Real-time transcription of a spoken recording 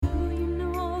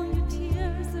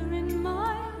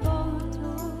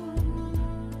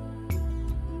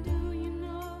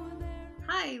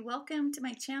welcome to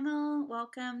my channel.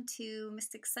 Welcome to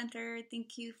Mystic Center.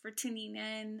 Thank you for tuning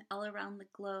in all around the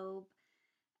globe.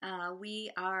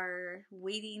 We are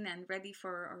waiting and ready for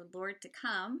our Lord to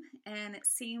come, and it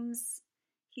seems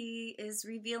He is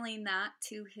revealing that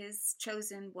to His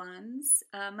chosen ones,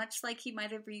 much like He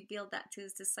might have revealed that to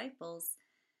His disciples,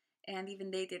 and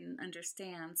even they didn't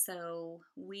understand. So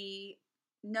we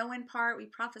know in part, we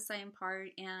prophesy in part,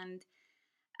 and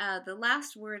the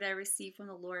last word I received from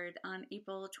the Lord on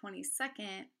April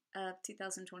 22nd of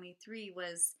 2023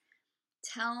 was,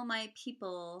 "Tell my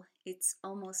people it's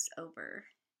almost over."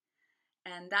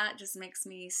 And that just makes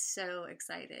me so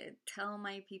excited. Tell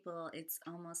my people it's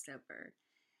almost over.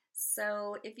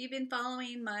 So if you've been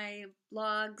following my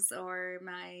blogs or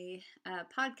my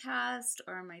podcast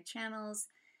or my channels,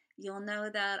 you'll know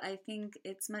that I think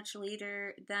it's much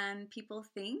later than people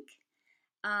think.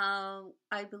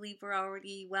 I believe we're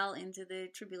already well into the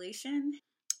tribulation.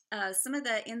 Some of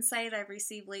the insight I've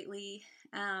received lately,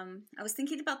 I was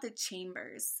thinking about the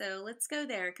chambers. So let's go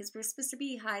there because we're supposed to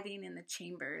be hiding in the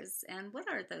chambers. And what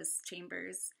are those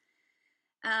chambers?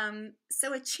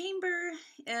 So a chamber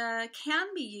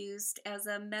can be used as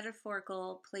a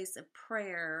metaphorical place of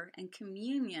prayer and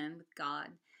communion with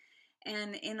God.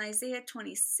 And in Isaiah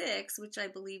 26, which I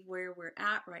believe where we're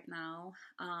at right now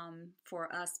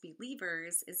for us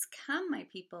believers, is, "Come, my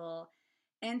people,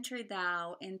 enter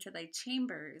thou into thy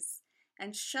chambers,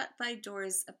 and shut thy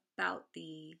doors about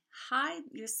thee. Hide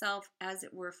yourself, as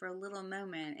it were, for a little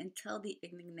moment, until the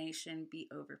indignation be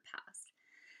overpast."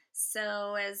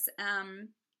 So as the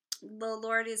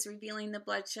Lord is revealing the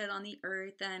bloodshed on the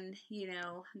earth, and,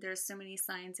 there's so many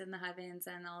signs in the heavens,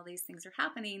 and all these things are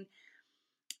happening,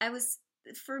 I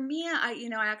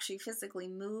actually physically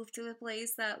moved to a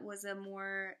place that was a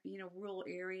more, rural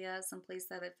area, someplace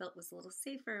that I felt was a little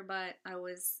safer. But I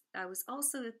was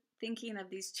also thinking of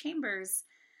these chambers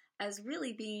as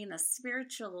really being a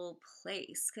spiritual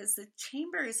place, because the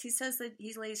chambers, he says that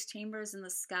he lays chambers in the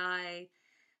sky.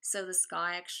 So the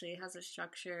sky actually has a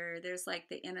structure. There's like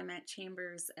the intimate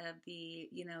chambers of the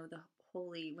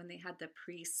holy, when they had the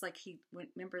priests,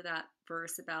 remember that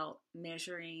verse about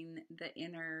measuring the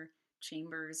inner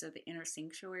chambers or the inner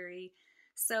sanctuary.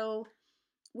 So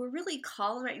we're really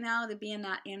called right now to be in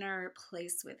that inner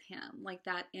place with Him, like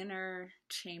that inner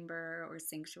chamber or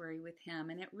sanctuary with Him.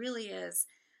 And it really is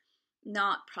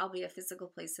not probably a physical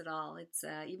place at all. It's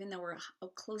even though we're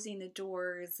closing the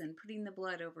doors and putting the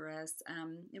blood over us,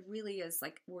 it really is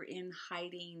like we're in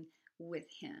hiding with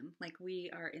Him, like we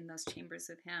are in those chambers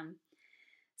with Him.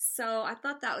 So I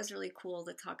thought that was really cool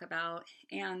to talk about.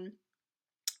 And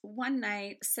one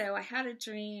night, so I had a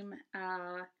dream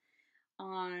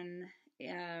on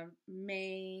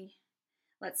May,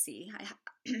 let's see,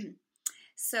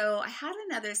 so I had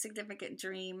another significant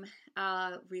dream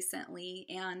recently,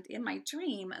 and in my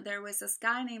dream, there was this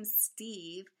guy named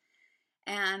Steve,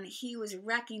 and he was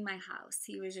wrecking my house.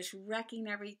 He was just wrecking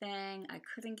everything. I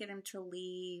couldn't get him to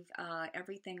leave.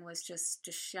 Everything was just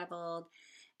disheveled.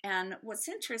 And what's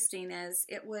interesting is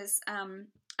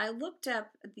I looked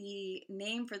up the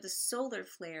name for the solar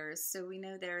flares. So we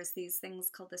know there's these things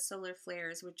called the solar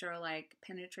flares, which are like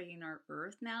penetrating our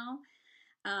earth now.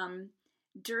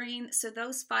 So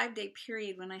those 5-day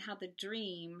period when I had the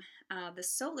dream, the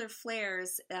solar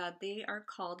flares, they are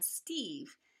called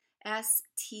Steve,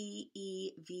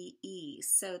 Steve.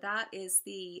 So that is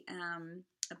the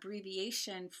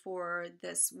abbreviation for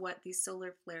what these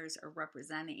solar flares are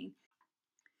representing.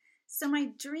 So my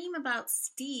dream about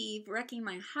Steve wrecking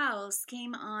my house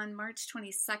came on March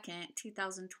 22nd,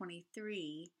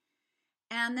 2023.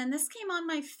 And then this came on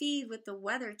my feed with the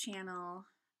Weather Channel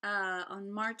on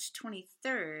March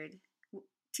 23rd,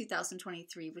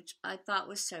 2023, which I thought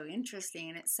was so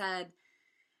interesting. It said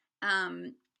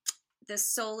the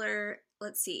solar,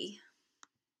 let's see.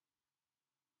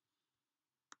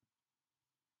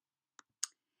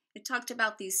 It talked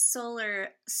about the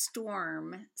solar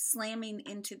storm slamming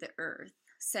into the earth.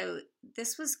 So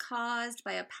this was caused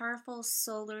by a powerful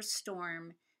solar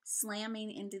storm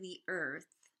slamming into the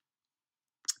earth.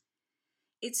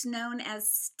 It's known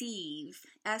as STEVE,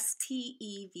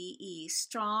 S-T-E-V-E,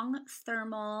 Strong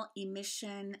Thermal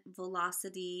Emission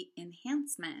Velocity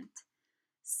Enhancement.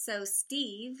 So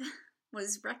Steve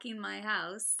was wrecking my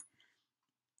house.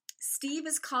 Steve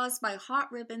is caused by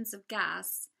hot ribbons of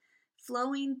gas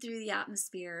flowing through the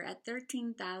atmosphere at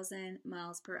 13,000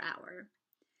 miles per hour.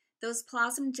 Those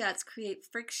plasma jets create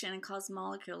friction and cause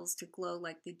molecules to glow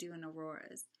like they do in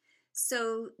auroras.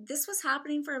 So this was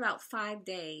happening for about 5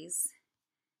 days.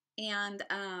 And,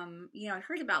 I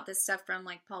heard about this stuff from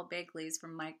like Paul Begley's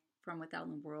from Without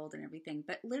in the World and everything.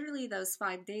 But literally those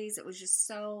 5 days, it was just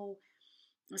so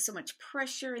was so much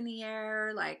pressure in the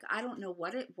air. Like, I don't know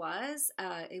what it was.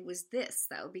 It was this,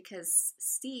 though, because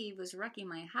Steve was wrecking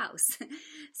my house.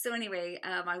 So anyway,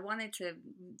 I wanted to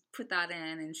put that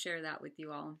in and share that with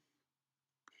you all.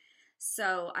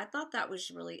 So I thought that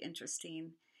was really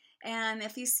interesting. And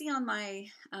if you see on my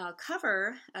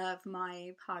cover of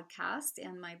my podcast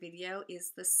and my video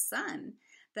is the sun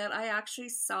that I actually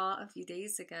saw a few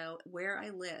days ago where I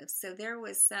live. So there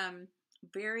was some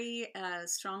very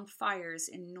strong fires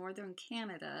in northern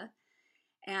Canada,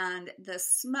 and the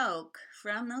smoke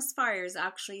from those fires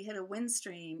actually hit a wind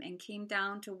stream and came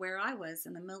down to where I was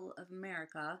in the middle of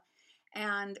America.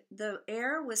 And the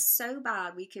air was so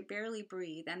bad we could barely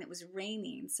breathe, and it was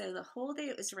raining. So the whole day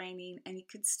it was raining, and you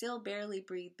could still barely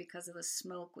breathe because of the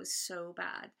smoke was so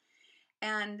bad.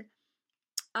 And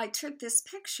I took this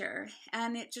picture,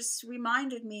 and it just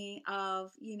reminded me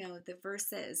of, the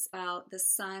verses about the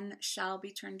sun shall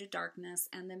be turned to darkness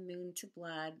and the moon to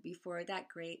blood before that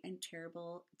great and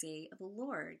terrible day of the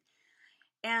Lord.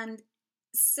 And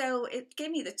so it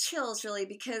gave me the chills, really,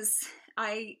 because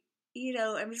I'm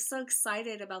just so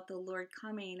excited about the Lord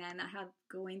coming, and I have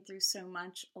going through so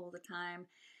much all the time.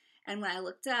 And when I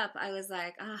looked up, I was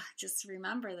like, just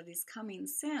remember that he's coming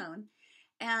soon.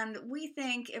 And we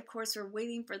think, of course, we're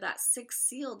waiting for that sixth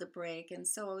seal to break. And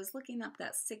so I was looking up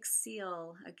that sixth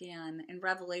seal again in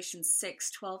Revelation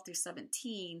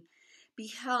 6:12-17.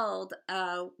 Behold,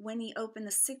 when he opened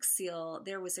the sixth seal,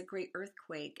 there was a great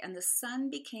earthquake, and the sun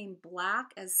became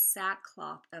black as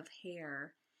sackcloth of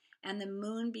hair, and the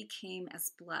moon became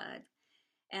as blood,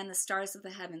 and the stars of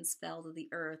the heavens fell to the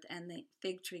earth, and the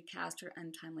fig tree cast her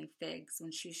untimely figs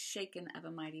when she was shaken of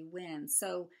a mighty wind.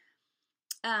 So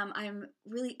I'm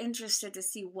really interested to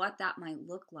see what that might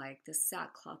look like, the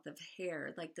sackcloth of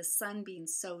hair, like the sun being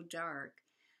so dark,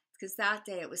 because that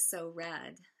day it was so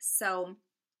red. So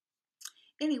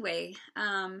anyway,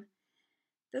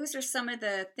 those are some of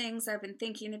the things I've been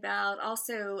thinking about.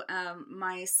 Also,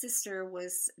 my sister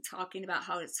was talking about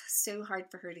how it's so hard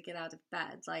for her to get out of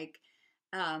bed. Like,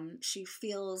 she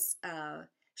feels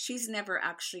she's never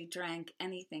actually drank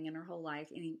anything in her whole life,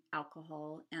 any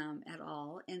alcohol at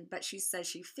all. But she says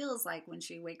she feels like when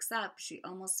she wakes up, she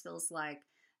almost feels like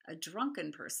a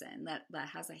drunken person that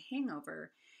has a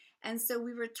hangover. And so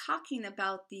we were talking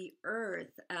about the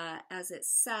earth, as it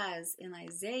says in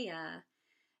Isaiah,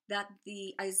 that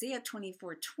the Isaiah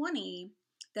 24:20,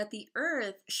 that the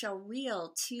earth shall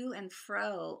reel to and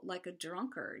fro like a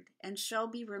drunkard, and shall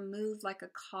be removed like a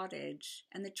cottage,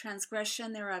 and the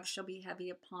transgression thereof shall be heavy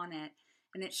upon it,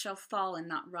 and it shall fall and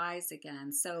not rise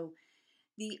again. So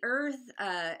the earth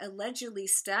allegedly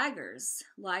staggers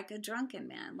like a drunken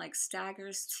man, like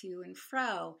staggers to and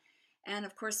fro. And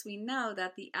of course, we know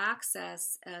that the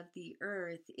axis of the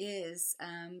earth is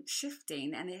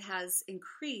shifting, and it has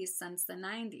increased since the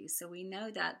 90s. So we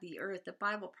know that the earth, the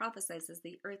Bible prophesies,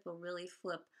 the earth will really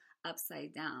flip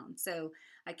upside down. So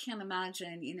I can't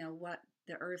imagine, what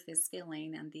the earth is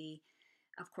feeling, and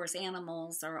of course,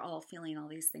 animals are all feeling all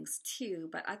these things too,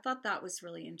 but I thought that was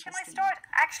really interesting. Can I start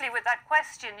actually with that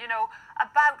question,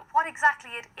 about what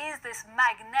exactly it is, this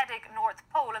magnetic North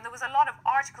Pole? And there was a lot of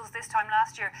articles this time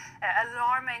last year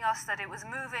alarming us that it was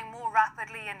moving more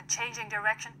rapidly and changing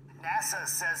direction. NASA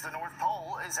says the North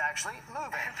Pole is actually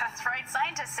moving. That's right.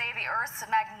 Scientists say the Earth's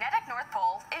magnetic North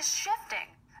Pole is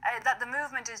shifting. That the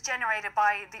movement is generated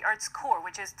by the Earth's core,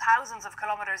 which is thousands of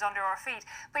kilometers under our feet.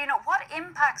 But what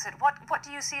impacts it? What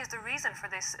do you see as the reason for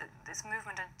this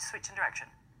movement and switch in direction?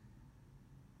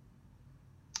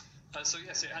 So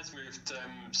yes, it has moved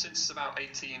since about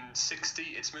 1860.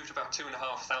 It's moved about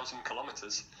 2,500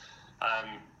 kilometers.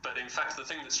 But in fact, the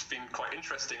thing that's been quite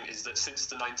interesting is that since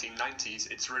the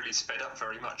 1990s, it's really sped up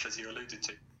very much, as you alluded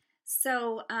to.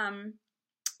 So,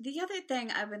 the other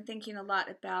thing I've been thinking a lot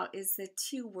about is the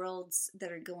two worlds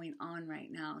that are going on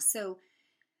right now. So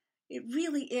it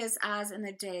really is as in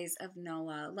the days of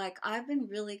Noah. Like, I've been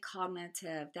really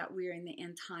cognitive that we're in the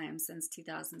end times since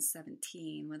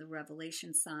 2017, when the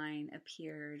Revelation sign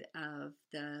appeared of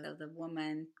the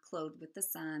woman clothed with the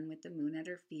sun, with the moon at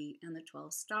her feet, and the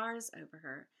 12 stars over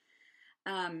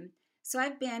her. So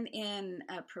I've been in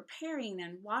preparing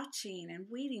and watching and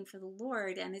waiting for the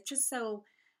Lord, and it's just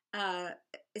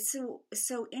it's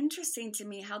so interesting to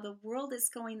me how the world is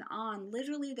going on.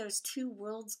 Literally, there's two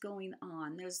worlds going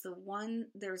on.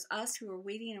 There's us who are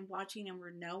waiting and watching, and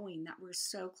we're knowing that we're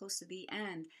so close to the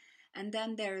end. And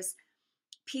then there's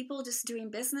people just doing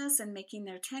business and making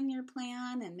their 10-year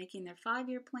plan and making their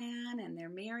 5-year plan, and they're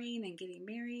marrying and getting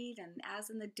married, and as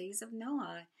in the days of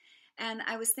Noah. And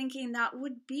I was thinking that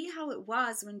would be how it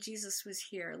was when Jesus was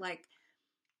here. Like,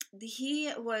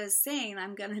 he was saying,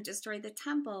 I'm going to destroy the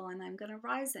temple and I'm going to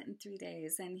rise it in 3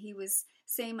 days. And he was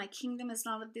saying, my kingdom is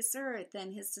not of this earth.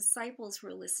 And his disciples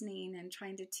were listening and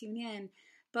trying to tune in.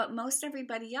 But most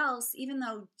everybody else, even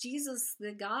though Jesus,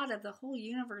 the God of the whole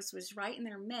universe, was right in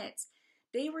their midst,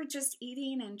 they were just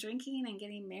eating and drinking and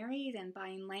getting married and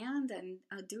buying land and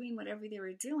doing whatever they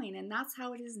were doing. And that's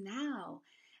how it is now.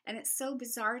 And it's so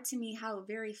bizarre to me how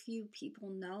very few people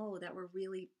know that we're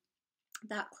really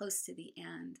that close to the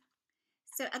end.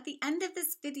 So at the end of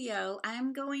this video,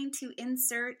 I'm going to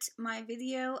insert my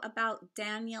video about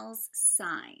Daniel's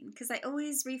sign, because I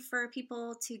always refer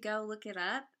people to go look it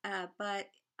up, but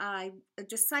I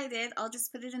decided I'll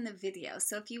just put it in the video.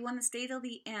 So if you want to stay till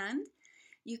the end,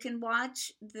 you can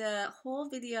watch the whole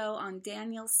video on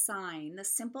Daniel's sign, the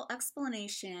simple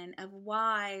explanation of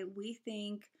why we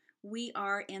think we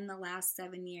are in the last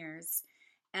 7 years,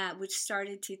 which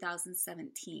started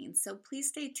 2017. So please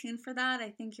stay tuned for that.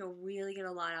 I think you'll really get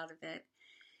a lot out of it.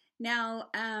 Now,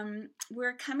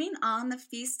 we're coming on the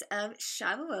Feast of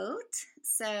Shavuot,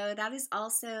 so that is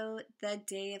also the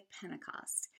day of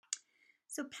Pentecost.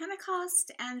 So Pentecost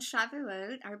and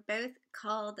Shavuot are both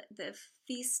called the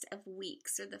Feast of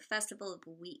Weeks, or the Festival of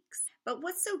Weeks. But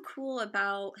what's so cool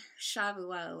about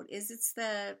Shavuot is it's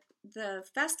the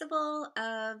festival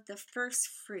of the first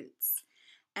fruits.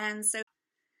 And so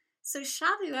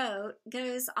Shavuot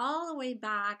goes all the way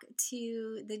back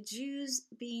to the Jews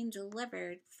being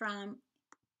delivered from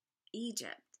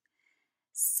Egypt.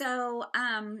 So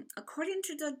according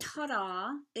to the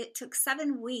Torah, it took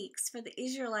 7 weeks for the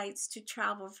Israelites to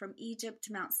travel from Egypt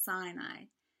to Mount Sinai.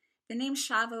 The name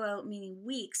Shavuot, meaning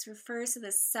weeks, refers to the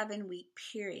 7-week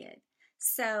period.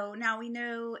 So now we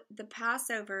know the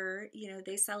Passover,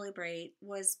 they celebrate,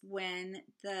 was when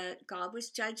God was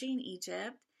judging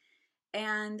Egypt,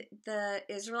 and the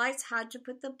Israelites had to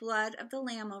put the blood of the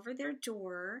lamb over their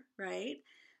door, right?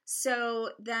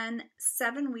 So then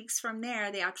 7 weeks from there,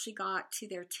 they actually got to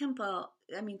their temple,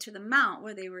 to the mount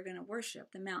where they were going to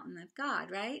worship, the mountain of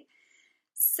God, right?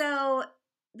 So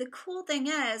the cool thing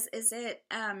is it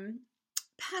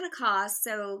Pentecost,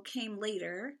 came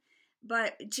later,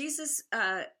 but Jesus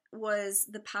was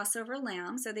the Passover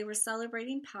lamb, so they were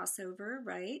celebrating Passover,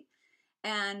 right?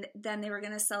 And then they were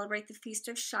going to celebrate the Feast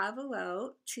of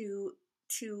Shavuot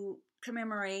to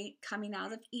commemorate coming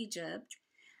out of Egypt.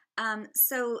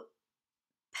 So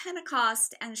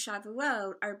Pentecost and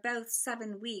Shavuot are both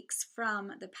 7 weeks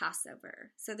from the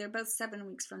Passover. So they're both 7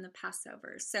 weeks from the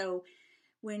Passover. So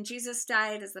when Jesus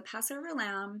died as the Passover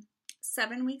lamb,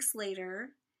 7 weeks later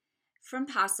from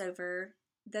Passover,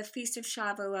 the Feast of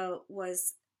Shavuot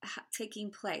was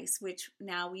taking place, which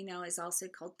now we know is also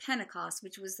called Pentecost,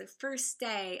 which was the first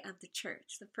day of the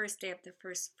church, the first day of the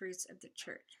first fruits of the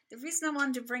church. The reason I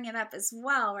wanted to bring it up as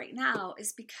well right now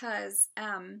is because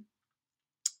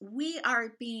we are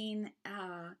being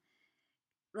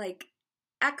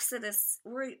Exodus.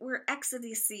 We're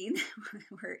exodusing.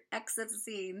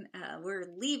 We're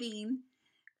leaving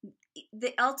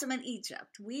the ultimate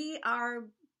Egypt. We are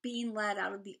being led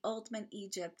out of the ultimate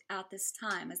Egypt at this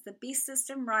time. As the beast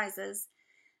system rises,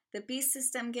 the beast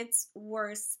system gets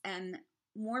worse and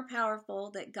more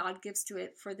powerful that God gives to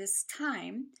it for this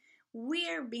time. We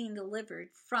are being delivered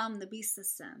from the beast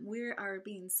system. We are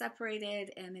being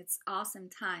separated, and it's awesome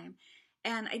time.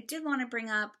 And I did want to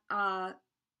bring up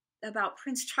about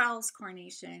Prince Charles'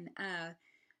 coronation.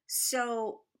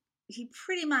 So he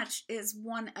pretty much is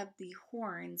one of the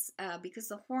horns, because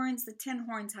the 10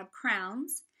 horns have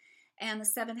crowns, and the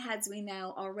 7 heads we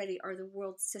know already are the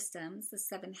world systems. The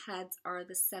 7 heads are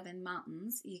the 7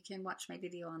 mountains. You can watch my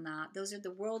video on that. Those are the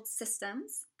world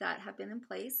systems that have been in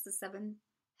place, the 7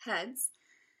 heads.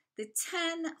 The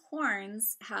 10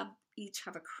 horns each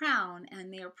have a crown,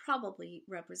 and they are probably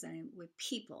represented with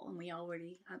people. And we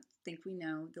already think we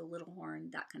know the little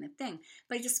horn, that kind of thing.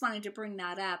 But I just wanted to bring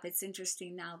that up. It's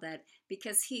interesting now that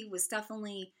because he was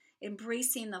definitely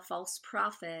embracing the false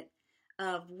prophet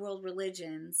of world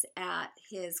religions at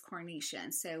his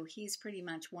coronation. So he's pretty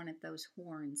much one of those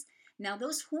horns. Now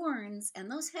those horns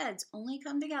and those heads only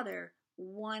come together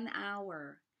 1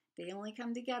 hour. They only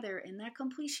come together in their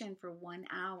completion for 1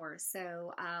 hour.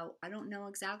 So I don't know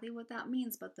exactly what that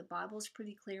means, but the Bible's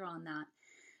pretty clear on that.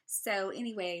 So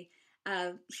anyway,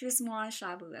 here's more on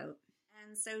Shavuot.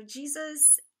 And so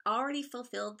Jesus already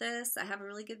fulfilled this. I have a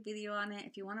really good video on it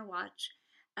if you want to watch.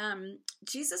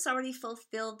 Jesus already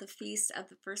fulfilled the Feast of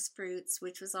the First Fruits,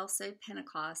 which was also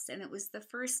Pentecost, and it was the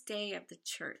first day of the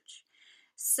church.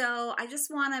 So I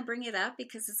just want to bring it up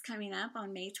because it's coming up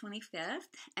on May 25th,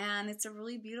 and it's a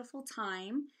really beautiful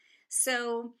time.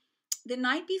 So the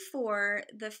night before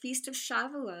the Feast of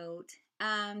Shavuot,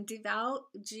 devout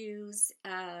Jews,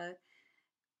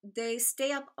 they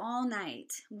stay up all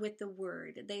night with the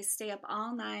word. They stay up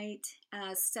all night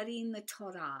studying the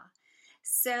Torah.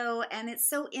 So, and it's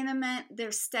so intimate,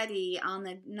 their study on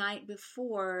the night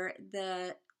before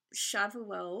the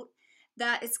Shavuot,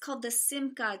 that it's called the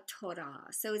Simcha Torah.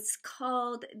 So it's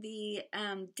called the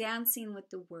dancing with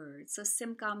the word. So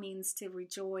Simcha means to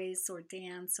rejoice or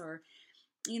dance, or,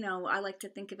 I like to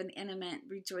think of an intimate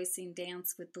rejoicing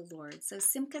dance with the Lord. So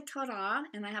Simcha Torah,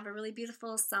 and I have a really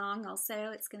beautiful song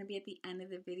also. It's going to be at the end of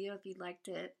the video if you'd like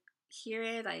to hear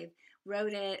it. I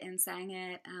wrote it and sang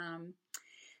it.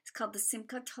 It's called the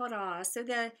Simcha Torah. So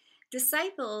the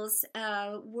disciples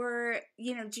were,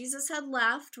 Jesus had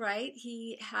left, right?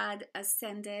 He had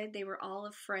ascended. They were all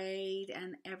afraid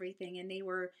and everything. And they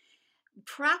were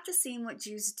practicing what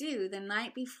Jews do the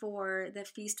night before the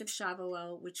Feast of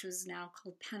Shavuot, which was now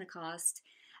called Pentecost.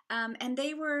 And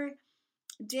they were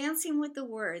dancing with the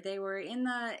word. They were in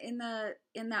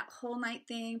that whole night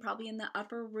thing, probably in the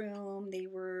upper room. They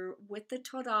were with the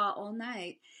Torah all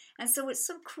night. And so what's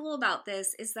so cool about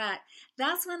this is that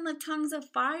that's when the tongues of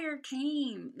fire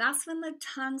came. That's when the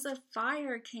tongues of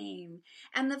fire came.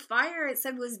 And the fire, it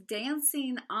said, was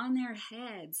dancing on their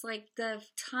heads. Like the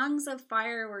tongues of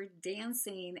fire were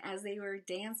dancing as they were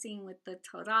dancing with the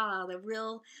Torah, the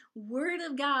real word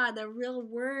of God, the real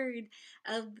word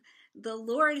of the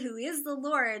Lord, who is the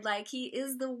Lord. Like he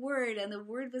is the word, and the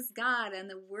word was God, and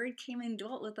the word came and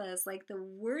dwelt with us. Like the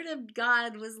word of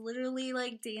God was literally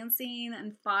like dancing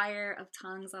and fire of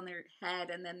tongues on their head,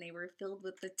 and then they were filled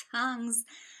with the tongues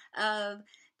of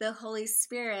the Holy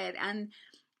Spirit. And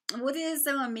what is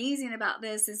so amazing about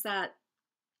this is that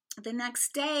the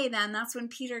next day, then, that's when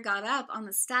Peter got up on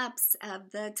the steps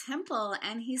of the temple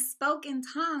and he spoke in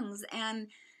tongues, and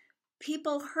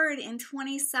people heard in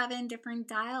 27 different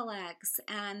dialects,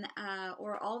 and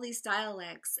or all these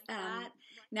dialects.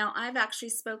 Now, I've actually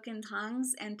spoken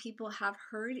tongues, and people have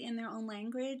heard in their own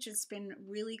language. It's been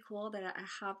really cool that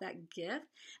I have that gift,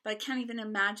 but I can't even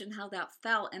imagine how that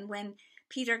felt. And when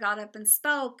Peter got up and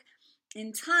spoke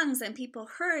in tongues and people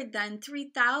heard, then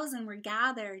 3,000 were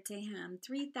gathered to him.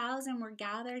 3,000 were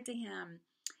gathered to him,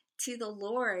 to the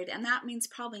Lord, and that means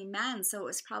probably men, so it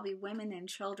was probably women and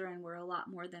children were a lot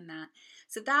more than that.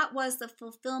 So that was the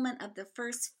fulfillment of the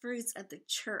first fruits of the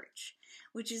church,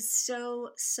 which is so,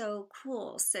 so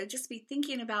cool. So just be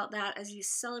thinking about that as you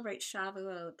celebrate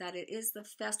Shavuot, that it is the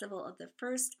festival of the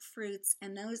first fruits,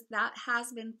 and that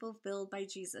has been fulfilled by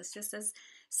Jesus, just as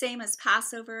same as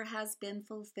Passover has been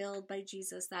fulfilled by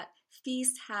Jesus. That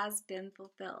feast has been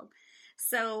fulfilled.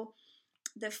 So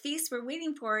the feast we're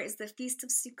waiting for is the Feast of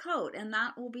Sukkot, and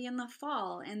that will be in the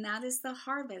fall, and that is the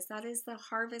harvest. That is the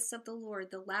harvest of the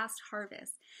Lord, the last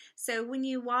harvest. So when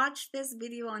you watch this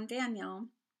video on Daniel,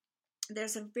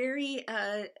 there's a very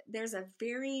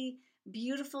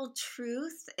beautiful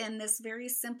truth in this very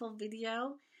simple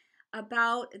video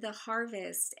about the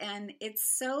harvest, and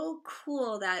it's so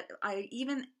cool that I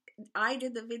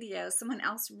did the video. Someone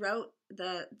else wrote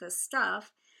the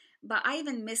stuff, but I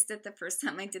even missed it the first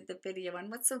time I did the video. And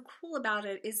what's so cool about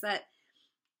it is that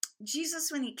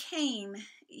Jesus, when he came,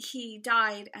 he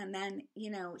died, and then,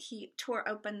 he tore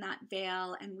open that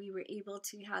veil, and we were able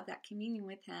to have that communion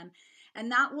with him.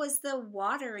 And that was the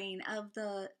watering of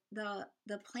the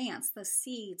plants, the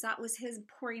seeds. That was his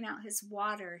pouring out his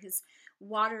water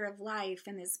of life,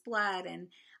 and his blood, and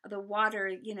the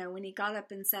water, when he got up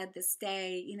and said, this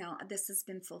day, this has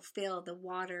been fulfilled, the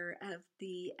water of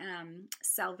the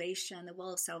salvation, the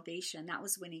well of salvation. That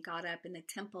was when he got up in the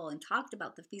temple and talked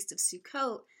about the Feast of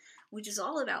Sukkot, which is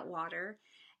all about water.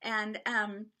 And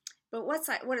but what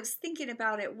I was thinking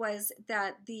about it was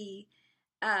that the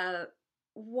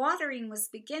watering was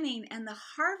beginning, and the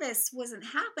harvest wasn't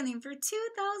happening for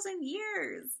 2,000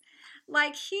 years.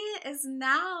 Like, he is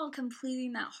now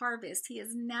completing that harvest. He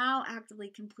is now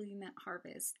actively completing that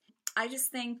harvest. I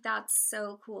just think that's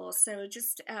so cool. So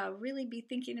just really be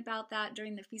thinking about that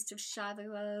during the Feast of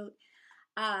Shavuot.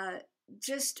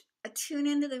 Just tune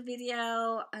into the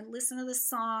video and listen to the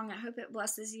song. I hope it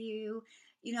blesses you.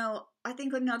 I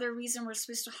think another reason we're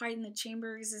supposed to hide in the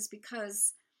chambers is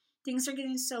because things are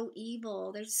getting so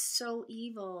evil. They're so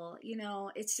evil.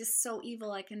 It's just so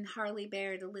evil. I can hardly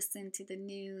bear to listen to the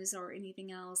news or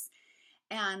anything else.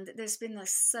 And there's been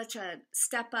such a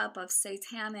step up of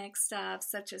satanic stuff,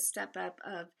 such a step up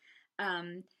of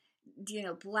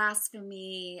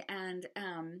blasphemy and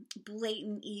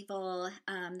blatant evil.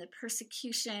 The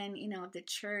persecution, of the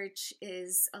church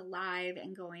is alive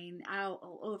and going out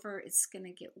all over. It's going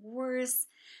to get worse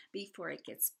before it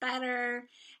gets better.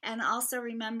 And also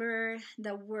remember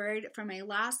the word from my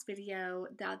last video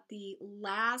that the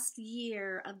last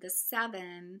year of the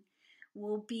 7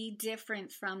 will be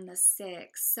different from the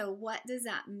 6. So what does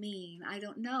that mean? I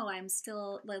don't know.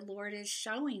 The Lord is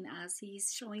showing us.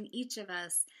 He's showing each of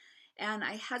us. And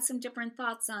I had some different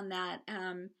thoughts on that.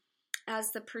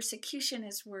 As the persecution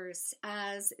is worse,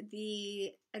 as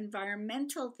the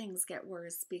environmental things get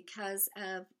worse because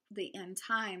of the end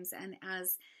times, and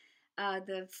as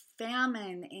the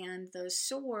famine and the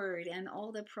sword and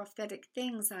all the prophetic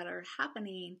things that are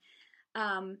happening,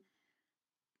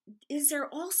 is there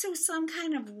also some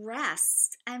kind of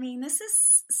rest? I mean, this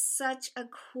is such a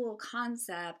cool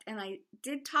concept, and I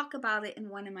did talk about it in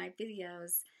one of my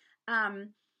videos.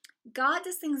 God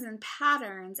does things in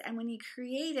patterns, and when he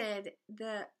created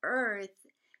the earth,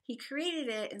 he created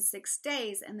it in 6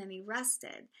 days, and then he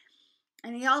rested.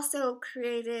 And he also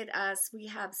created us. We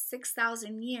have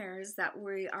 6,000 years that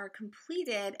we are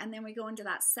completed, and then we go into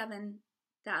that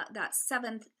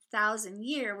 7,000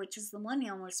 year, which is the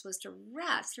millennium. We're supposed to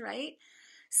rest, right?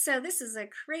 So this is a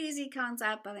crazy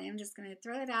concept, but I am just going to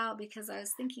throw it out because I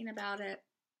was thinking about it.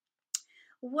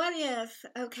 What if,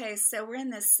 so we're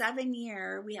in this 7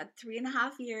 year, we had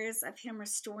 3.5 years of him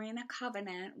restoring a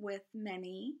covenant with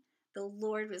many. The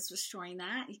Lord was restoring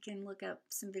that. You can look up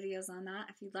some videos on that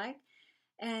if you'd like.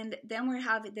 And then we're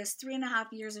having this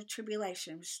 3.5 years of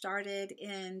tribulation, which started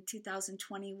in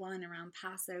 2021 around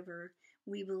Passover,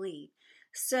 we believe.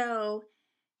 So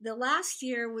the last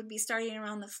year would be starting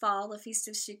around the fall, the Feast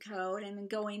of Sukkot, and then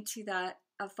going to that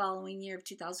following year of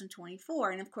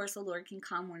 2024. And of course, the Lord can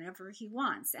come whenever he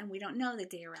wants. And we don't know the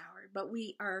day or hour, but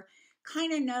we are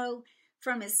kind of know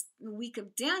from his week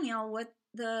of Daniel what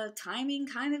the timing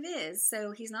kind of is.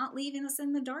 So he's not leaving us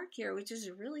in the dark here, which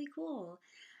is really cool.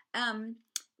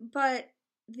 But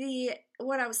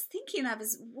what I was thinking of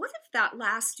is, what if that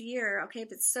last year,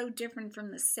 if it's so different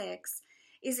from the 6,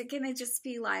 is it going to just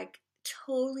be like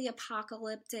totally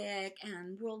apocalyptic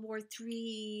and World War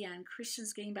III and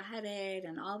Christians getting beheaded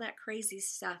and all that crazy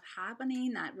stuff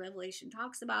happening that Revelation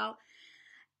talks about?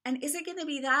 And is it going to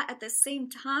be that at the same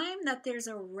time that there's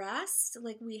a rest,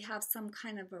 like we have some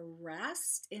kind of a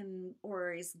rest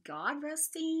or is God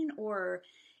resting? Or,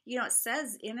 it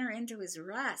says enter into his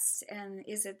rest. And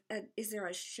is there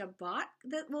a Shabbat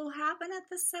that will happen at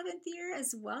the 7th year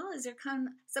as well? Is there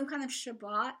some kind of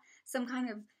Shabbat, some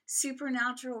kind of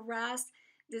supernatural rest?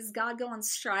 Does God go on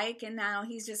strike and now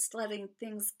he's just letting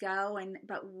things go,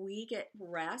 but we get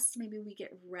rest? Maybe we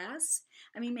get rest.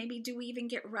 I mean, maybe do we even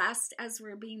get rest as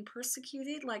we're being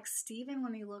persecuted, like Stephen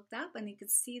when he looked up and he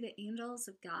could see the angels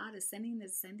of God ascending and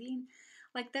descending?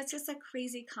 Like, that's just a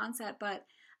crazy concept, but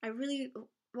I really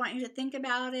want you to think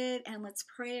about it and let's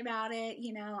pray about it.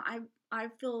 I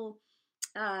feel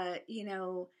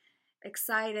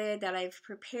excited that I've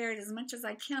prepared as much as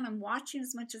I can. I'm watching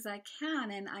as much as I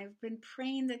can, and I've been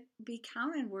praying to be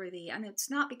counted worthy. And it's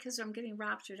not because I'm getting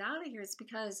raptured out of here. It's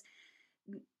because,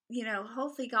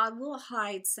 hopefully God will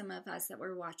hide some of us that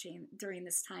we're watching during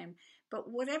this time. But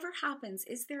whatever happens,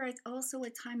 is there also a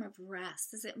time of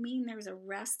rest? Does it mean there's a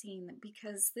resting?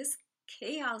 Because this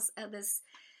chaos of this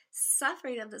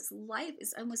suffering of this life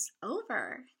is almost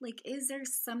over. Like, is there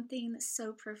something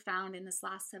so profound in this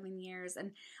last 7 years?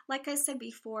 And like I said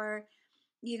before,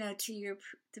 to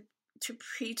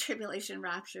pre-tribulation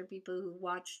rapture people who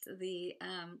watched the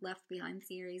Left Behind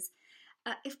series,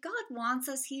 if God wants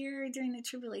us here during the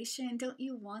tribulation, don't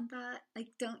you want that? Like,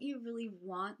 don't you really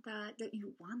want that? Don't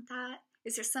you want that?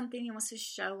 Is there something he wants to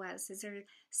show us? Is there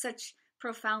such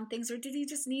profound things? Or did he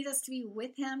just need us to be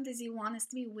with him? Does he want us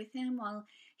to be with him while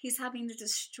he's having to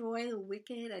destroy the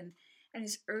wicked and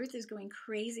his earth is going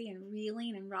crazy and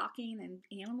reeling and rocking and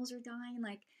animals are dying?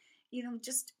 Like, we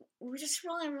just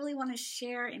really want to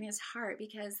share in his heart,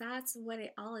 because that's what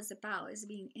it all is about, is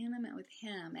being intimate with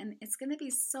him. And it's going to be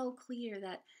so clear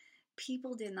that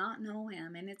people did not know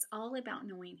him, and it's all about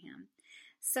knowing him.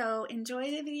 So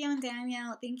enjoy the video on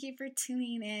Daniel. Thank you for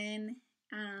tuning in.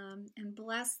 And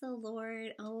bless the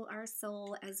Lord, oh our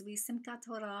soul, as we Simchat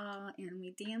Torah and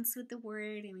we dance with the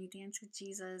Word and we dance with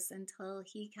Jesus until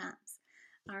he comes.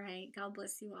 All right, God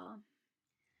bless you all.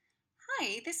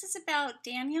 Hi, this is about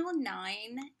Daniel 9,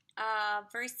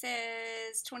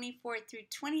 verses 24 through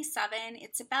 27.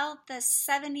 It's about the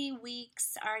 70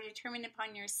 weeks are determined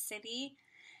upon your city.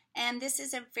 And this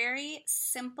is a very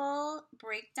simple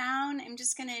breakdown. I'm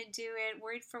just going to do it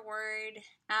word for word.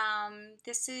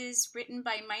 This is written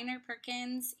by Minor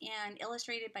Perkins and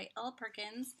illustrated by L.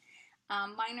 Perkins.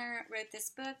 Minor wrote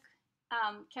this book,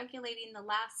 Calculating the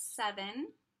Last 7.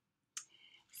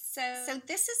 So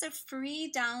this is a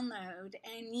free download,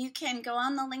 and you can go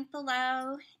on the link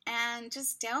below and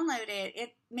just download it.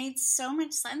 It made so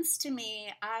much sense to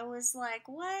me. I was like,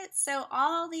 what? So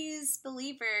all these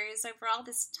believers over all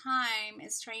this time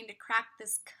is trying to crack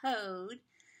this code,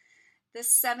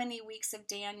 this 70 weeks of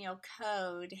Daniel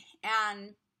code,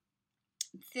 and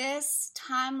this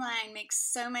timeline makes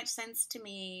so much sense to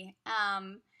me.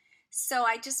 So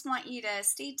I just want you to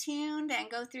stay tuned and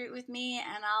go through it with me,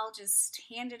 and I'll just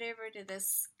hand it over to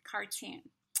this cartoon.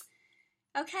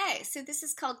 Okay, so this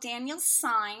is called Daniel's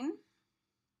Sign.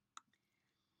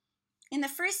 In the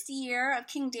first year of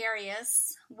King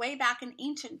Darius, way back in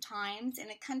ancient times, in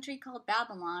a country called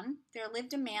Babylon, there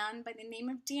lived a man by the name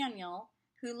of Daniel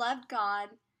who loved God.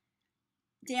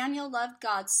 Daniel loved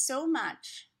God so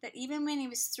much that even when he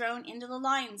was thrown into the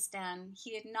lion's den,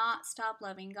 he did not stop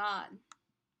loving God.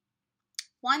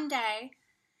 One day,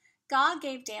 God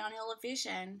gave Daniel a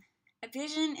vision. A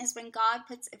vision is when God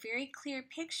puts a very clear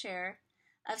picture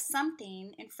of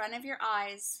something in front of your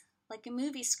eyes, like a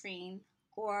movie screen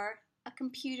or a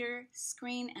computer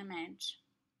screen image.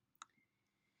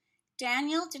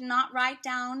 Daniel did not write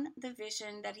down the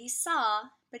vision that he saw,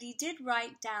 but he did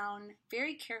write down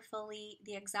very carefully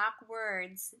the exact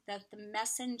words that the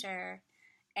messenger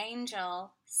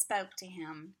angel spoke to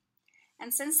him.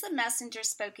 And since the messenger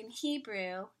spoke in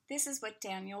Hebrew, this is what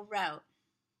Daniel wrote.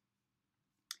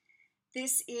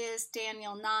 This is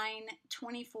Daniel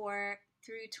 9:24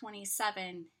 through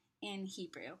 27 in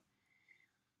Hebrew.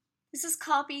 This is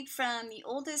copied from the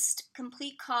oldest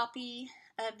complete copy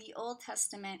of the Old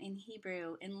Testament in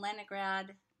Hebrew in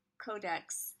Leningrad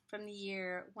Codex from the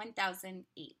year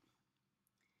 1008.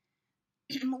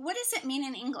 What does it mean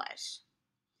in English?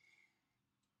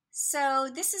 So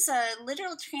this is a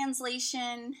literal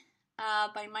translation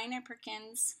by Minor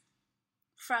Perkins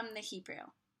from the Hebrew.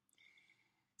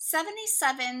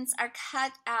 77s are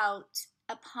cut out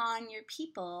upon your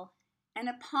people and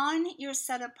upon your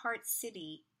set-apart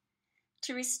city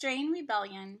to restrain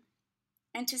rebellion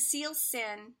and to seal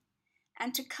sin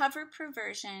and to cover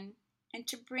perversion and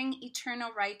to bring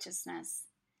eternal righteousness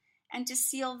and to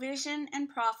seal vision and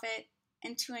prophet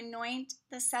and to anoint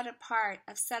the set-apart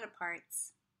of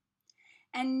set-aparts.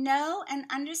 And know and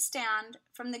understand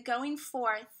from the going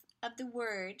forth of the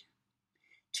word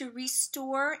to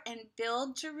restore and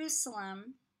build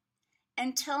Jerusalem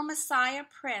until Messiah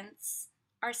Prince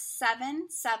are 7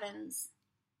 sevens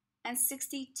and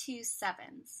 62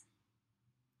 sevens.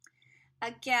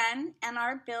 Again, and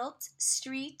are built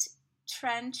street,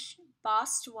 trench,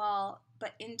 bossed wall,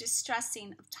 but in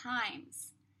distressing of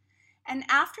times. And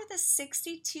after the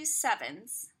 62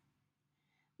 sevens,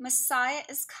 Messiah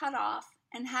is cut off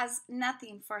and has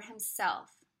nothing for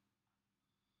himself.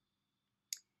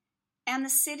 And the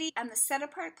city and the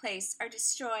set-apart place are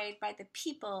destroyed by the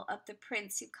people of the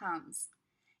prince who comes,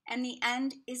 and the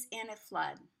end is in a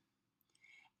flood.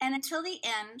 And until the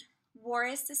end, war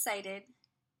is decided,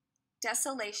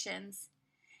 desolations,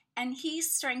 and he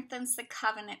strengthens the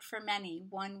covenant for many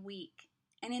 1 week.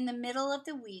 And in the middle of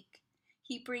the week,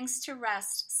 he brings to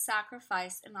rest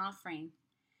sacrifice and offering.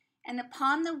 And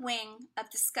upon the wing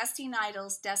of disgusting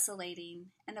idols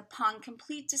desolating, and upon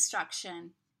complete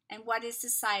destruction, and what is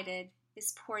decided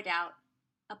is poured out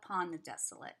upon the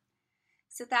desolate.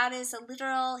 So that is a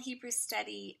literal Hebrew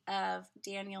study of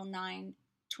Daniel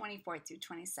 9:24 through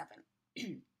 27.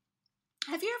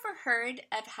 Have you ever heard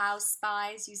of how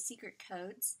spies use secret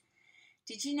codes?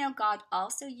 Did you know God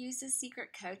also uses secret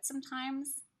codes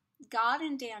sometimes? God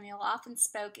and Daniel often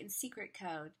spoke in secret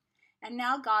code. And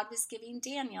now God was giving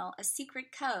Daniel a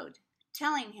secret code,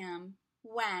 telling him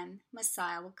when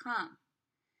Messiah will come.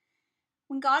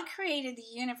 When God created the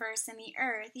universe and the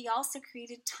earth, he also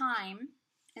created time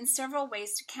and several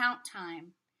ways to count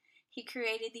time. He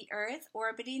created the earth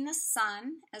orbiting the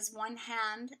sun as one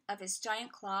hand of his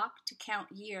giant clock to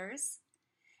count years,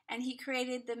 and he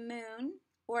created the moon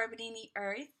orbiting the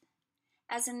earth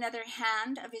as another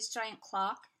hand of his giant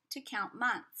clock to count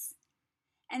months.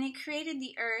 And he created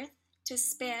the earth to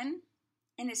spin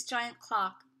in his giant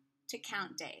clock to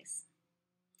count days.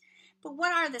 But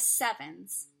what are the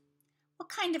sevens? What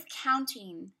kind of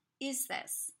counting is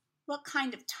this? What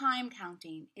kind of time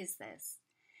counting is this?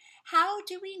 How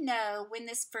do we know when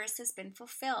this verse has been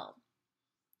fulfilled?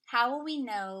 How will we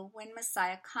know when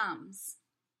Messiah comes?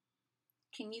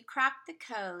 Can you crack the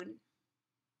code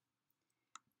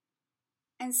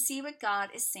and see what God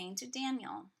is saying to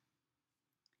Daniel.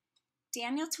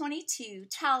 Daniel 22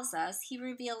 tells us he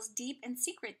reveals deep and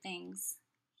secret things.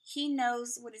 He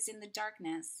knows what is in the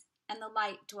darkness, and the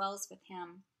light dwells with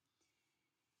him.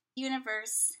 The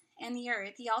universe and the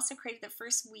earth, he also created the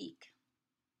first week.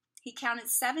 He counted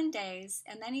 7 days,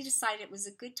 and then he decided it was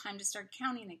a good time to start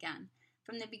counting again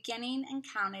from the beginning and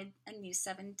counted a new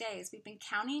 7 days. We've been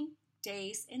counting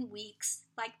days and weeks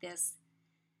like this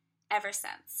ever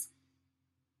since.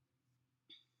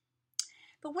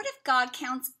 But what if God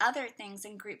counts other things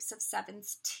in groups of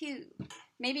sevens too?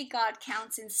 Maybe God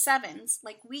counts in sevens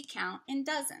like we count in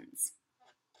dozens.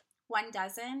 1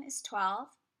 dozen is 12.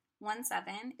 1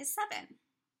 7 is 7.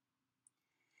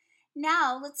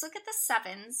 Now let's look at the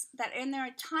sevens that are in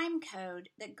their time code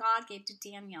that God gave to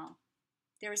Daniel.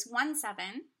 There is 1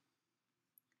 7.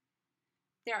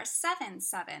 There are 7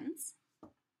 sevens.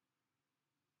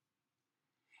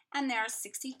 And there are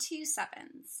 62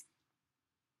 sevens.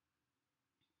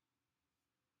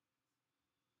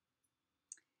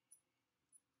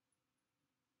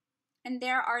 And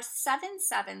there are 7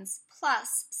 sevens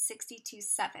plus 62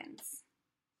 sevens.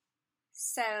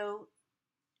 So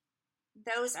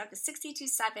those are the 62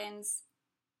 sevens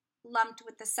lumped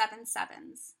with the 7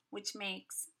 sevens, which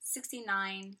makes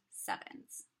 69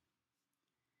 sevens.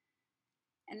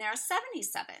 And there are 70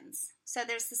 sevens. So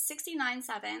there's the 69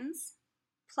 sevens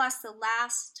plus the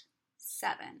last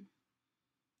 7.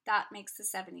 That makes the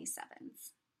 70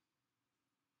 sevens.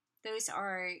 Those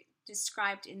are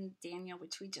described in Daniel,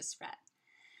 which we just read.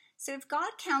 So if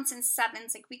God counts in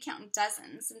sevens like we count in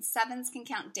dozens, and sevens can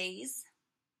count days,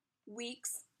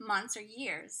 weeks, months, or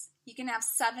years, you can have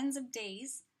sevens of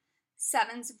days,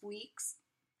 sevens of weeks,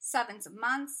 sevens of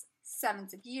months,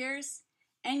 sevens of years,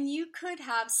 and you could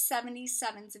have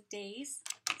 77s of days,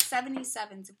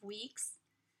 77s of weeks,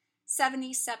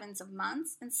 77s of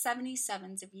months, and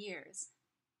 77s of years.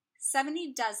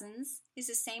 70 dozens is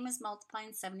the same as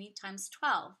multiplying 70 times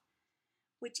 12,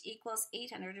 which equals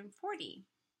 840.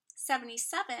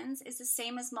 77s is the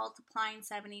same as multiplying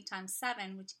 70 times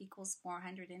 7, which equals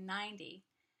 490.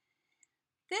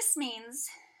 This means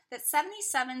that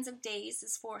 77s of days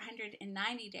is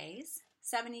 490 days,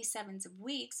 77s of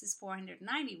weeks is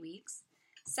 490 weeks,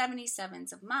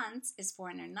 77s of months is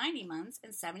 490 months,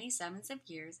 and 77s of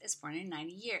years is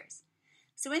 490 years.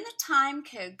 So in the time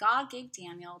code God gave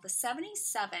Daniel, the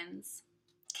 77s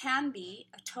can be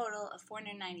a total of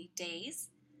 490 days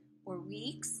or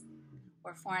weeks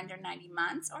or 490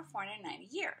 months or 490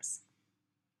 years.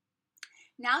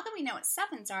 Now that we know what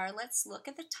sevens are, let's look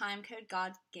at the time code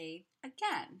God gave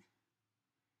again.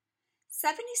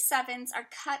 77s are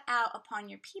cut out upon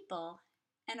your people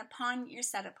and upon your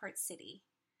set-apart city.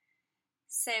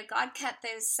 So God cut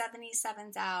those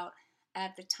 77s out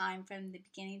at the time from the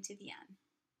beginning to the end.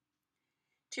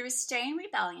 To restrain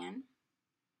rebellion,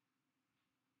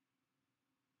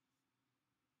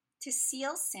 to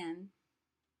seal sin,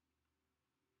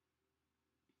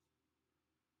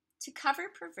 to cover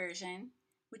perversion,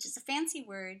 which is a fancy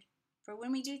word for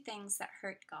when we do things that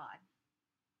hurt God,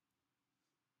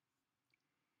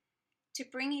 to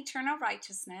bring eternal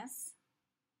righteousness,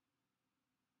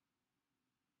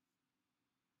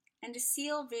 and to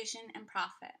seal vision and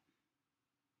profit.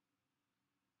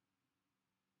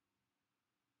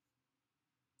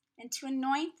 And to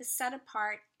anoint the set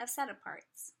apart of set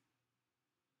aparts.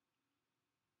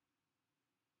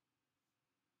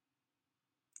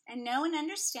 And know and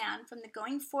understand from the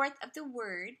going forth of the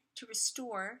word to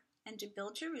restore and to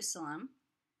build Jerusalem,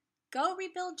 go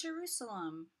rebuild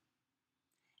Jerusalem.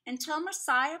 Until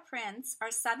Messiah Prince are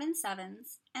 7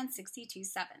 sevens and 62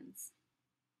 sevens.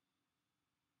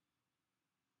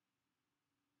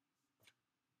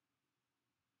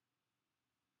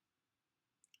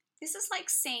 This is like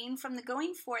saying from the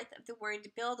going forth of the word to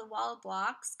build a wall of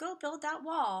blocks, go build that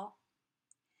wall.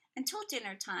 Until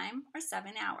dinner time are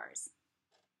 7 hours.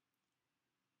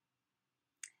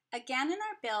 Again in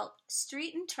our built,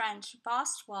 street and trench,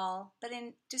 bossed wall, but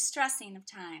in distressing of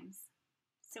times.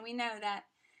 So we know that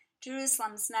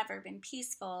Jerusalem's never been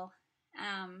peaceful.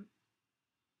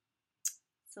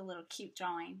 It's a little cute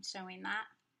drawing showing that.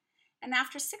 And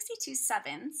after 62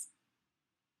 sevens,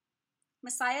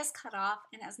 Messiah is cut off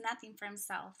and has nothing for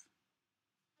himself.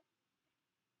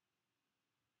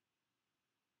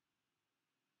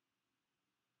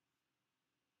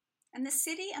 And the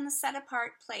city and the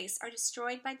set-apart place are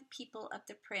destroyed by the people of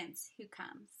the prince who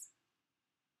comes.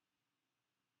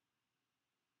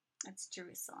 That's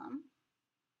Jerusalem.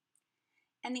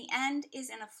 And the end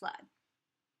is in a flood.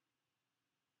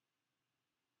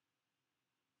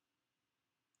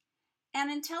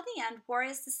 And until the end, war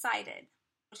is decided.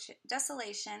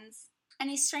 Desolations And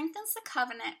he strengthens the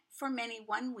covenant for many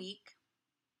 1 week.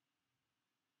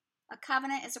 A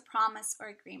covenant is a promise or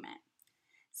agreement.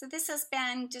 So this has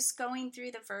been just going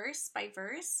through the verse by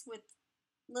verse with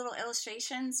little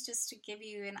illustrations just to give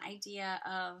you an idea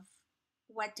of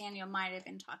what Daniel might have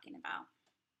been talking about.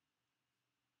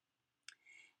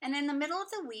 And in the middle of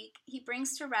the week, he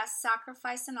brings to rest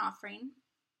sacrifice and offering.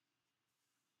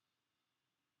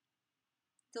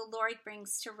 The Lord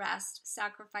brings to rest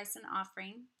sacrifice and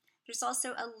offering. There's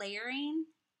also a layering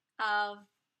of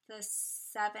the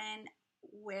 7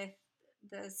 with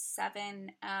the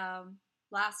 7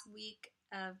 last week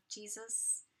of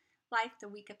Jesus' life, the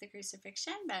week of the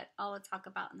crucifixion, but I'll talk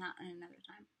about that in another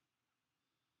time.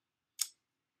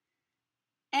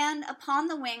 And upon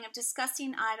the wing of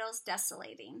disgusting idols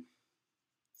desolating.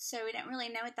 So we don't really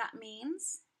know what that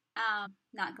means.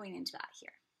 Not going into that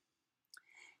here.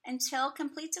 Until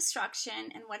complete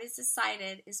destruction and what is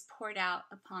decided is poured out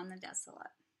upon the desolate.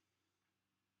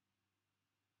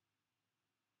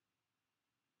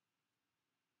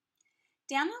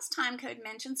 Daniel's time code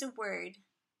mentions a word,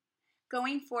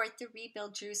 going forth to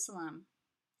rebuild Jerusalem.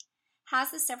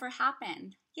 Has this ever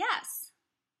happened? Yes.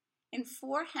 In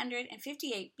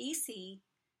 458 BC,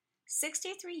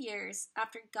 63 years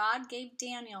after God gave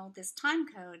Daniel this time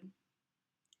code,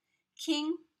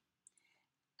 King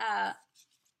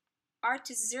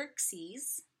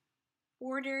Artaxerxes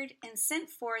ordered and sent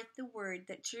forth the word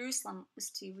that Jerusalem was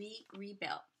to be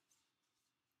rebuilt.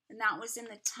 And that was in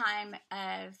the time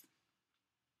of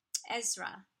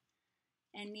Ezra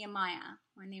and Nehemiah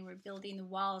when they were building the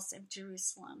walls of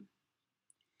Jerusalem.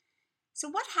 So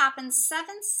what happens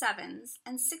 7 sevens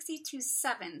and 62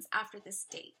 sevens after this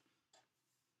date?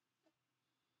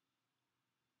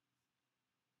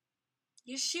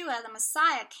 Yeshua, the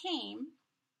Messiah, came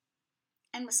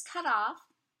and was cut off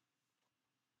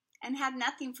and had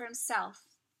nothing for himself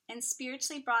and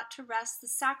spiritually brought to rest the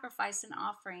sacrifice and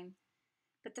offering.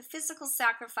 But the physical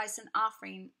sacrifice and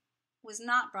offering was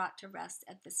not brought to rest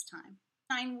at this time.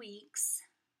 9 weeks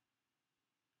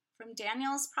from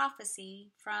Daniel's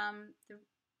prophecy, from the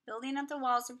building of the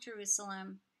walls of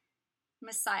Jerusalem,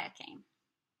 Messiah came.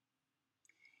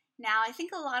 Now, I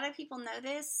think a lot of people know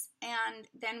this, and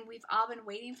then we've all been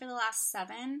waiting for the last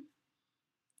 7,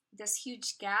 this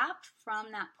huge gap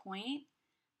from that point.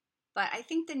 But I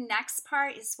think the next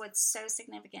part is what's so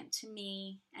significant to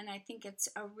me, and I think it's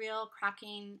a real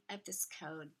cracking of this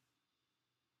code.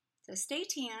 So stay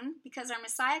tuned, because our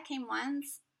Messiah came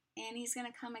once, and he's going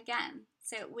to come again.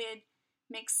 So it would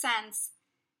make sense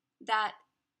that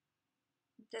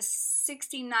the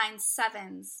 69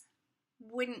 sevens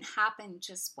wouldn't happen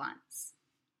just once.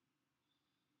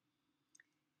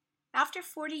 After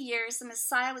 40 years, the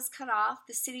Messiah was cut off,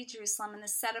 the city Jerusalem and the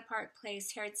set-apart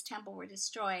place, Herod's temple, were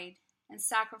destroyed, and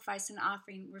sacrifice and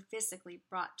offering were physically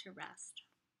brought to rest.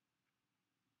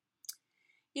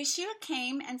 Yeshua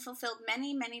came and fulfilled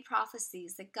many, many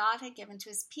prophecies that God had given to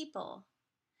his people.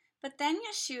 But then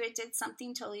Yeshua did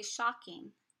something totally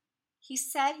shocking. He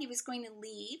said he was going to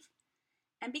leave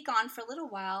and be gone for a little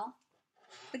while,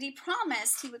 but he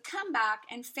promised he would come back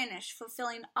and finish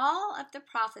fulfilling all of the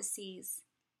prophecies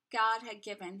God had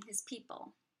given his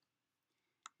people.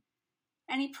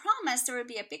 And he promised there would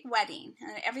be a big wedding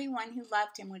and that everyone who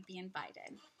loved him would be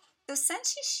invited. So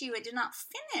since Yeshua did not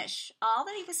finish all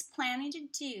that he was planning to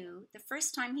do the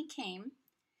first time he came,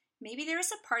 maybe there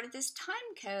is a part of this time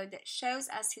code that shows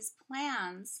us his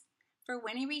plans for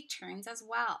when he returns as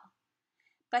well.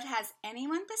 But has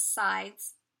anyone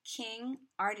besides King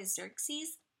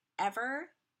Artaxerxes ever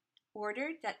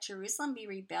ordered that Jerusalem be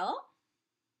rebuilt?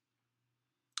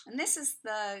 And this is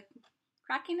the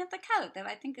cracking of the code that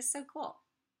I think is so cool.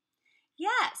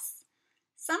 Yes,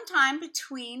 sometime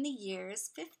between the years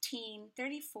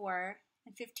 1534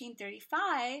 and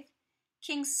 1535,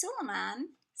 King Suleiman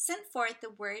sent forth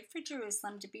the word for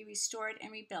Jerusalem to be restored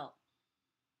and rebuilt.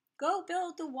 Go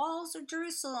build the walls of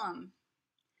Jerusalem.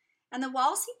 And the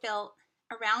walls he built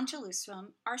around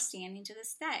Jerusalem are standing to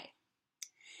this day.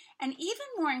 And even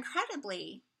more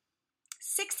incredibly,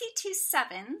 62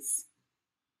 sevens,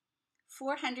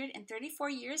 434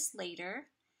 years later,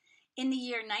 in the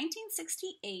year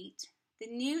 1968, the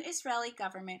new Israeli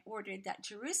government ordered that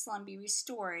Jerusalem be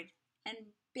restored and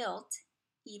built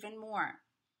even more.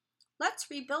 Let's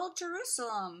rebuild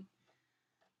Jerusalem,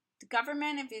 the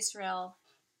government of Israel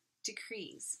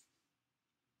decrees.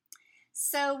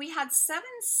 So we had 7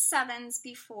 sevens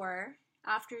before,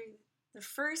 after the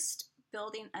first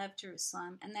building of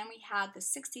Jerusalem, and then we had the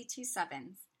 62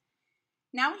 sevens.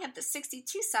 Now we have the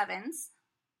 62 sevens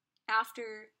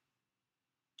after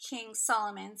King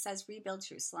Solomon says rebuild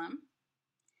Jerusalem.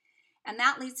 And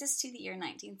that leads us to the year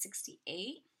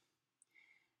 1968.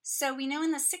 So we know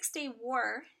in the Six-Day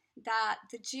War that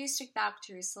the Jews took back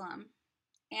Jerusalem.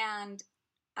 And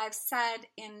I've said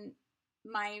in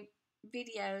my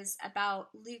videos about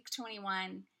Luke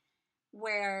 21,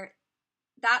 where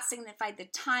that signified the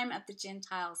time of the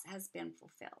Gentiles has been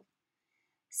fulfilled.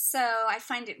 So I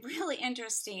find it really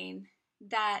interesting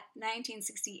that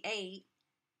 1968,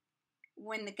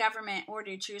 when the government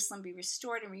ordered Jerusalem be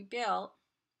restored and rebuilt,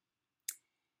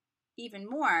 even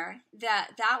more,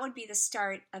 that would be the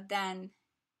start of then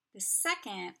the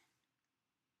second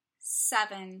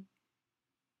 7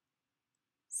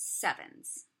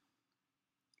 sevens.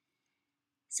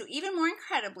 So even more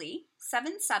incredibly,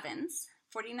 7 sevens,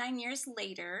 49 years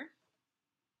later,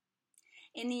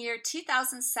 in the year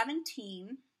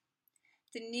 2017,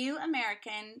 the new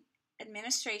American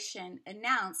administration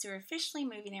announced they were officially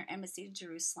moving their embassy to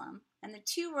Jerusalem, and the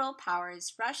two world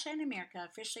powers, Russia and America,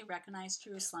 officially recognized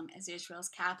Jerusalem as Israel's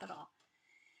capital.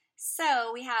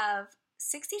 So we have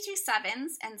 62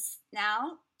 sevens, and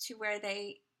now to where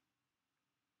they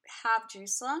have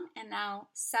Jerusalem, and now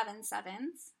 7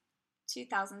 sevens,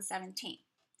 2017,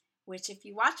 which if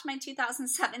you watch my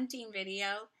 2017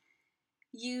 video,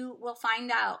 you will find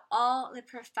out all the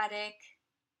prophetic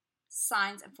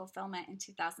signs and fulfillment in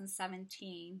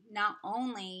 2017. Not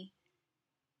only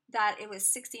that it was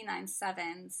 69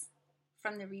 sevens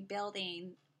from the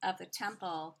rebuilding of the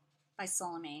temple by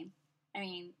Solomon. I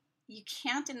mean, you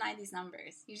can't deny these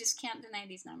numbers. You just can't deny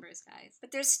these numbers, guys.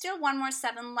 But there's still one more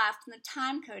 7 left in the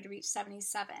time code to reach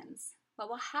 77s. What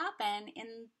will happen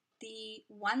in the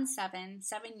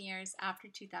 7 years after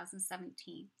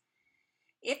 2017?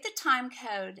 If the time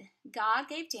code God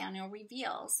gave Daniel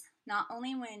reveals not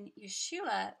only when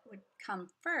Yeshua would come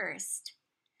first,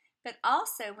 but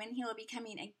also when he will be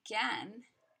coming again,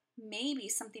 maybe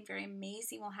something very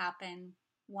amazing will happen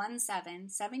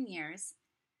 7 years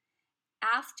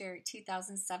after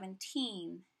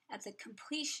 2017 at the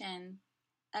completion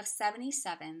of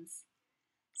 77s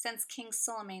since King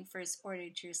Solomon first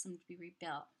ordered Jerusalem to be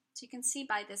rebuilt. So you can see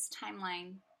by this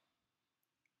timeline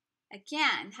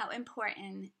again how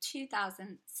important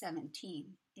 2017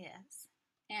 is.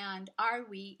 And are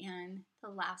we in the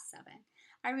last 7?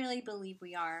 I really believe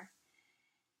we are.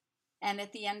 And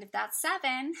at the end of that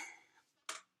 7,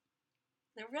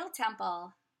 the real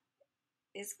temple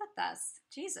is with us.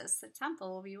 Jesus, the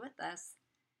temple, will be with us.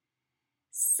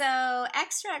 So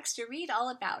extra, read all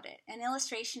about it. An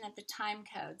illustration of the time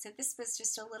code. So this was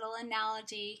just a little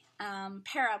analogy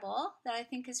parable that I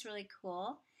think is really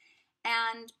cool.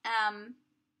 And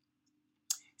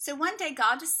so one day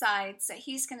God decides that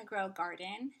he's going to grow a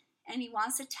garden, and he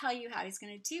wants to tell you how he's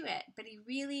going to do it, but he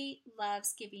really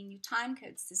loves giving you time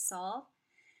codes to solve.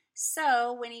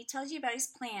 So when he tells you about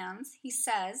his plans, he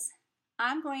says,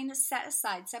 I'm going to set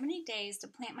aside 70 days to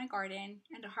plant my garden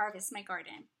and to harvest my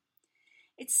garden.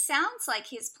 It sounds like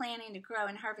he is planning to grow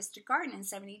and harvest a garden in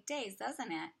 70 days,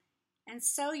 doesn't it? And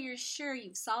so you're sure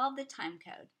you've solved the time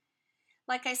code.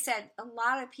 Like I said, a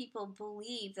lot of people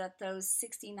believe that those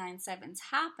 69 sevens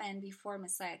happened before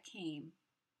Messiah came.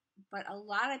 But a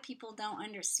lot of people don't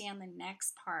understand the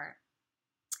next part.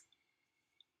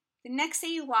 The next day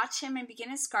you watch him and begin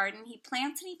his garden. He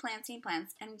plants and he plants and he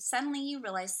plants. And suddenly you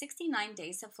realize 69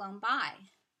 days have flown by.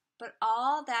 But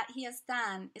all that he has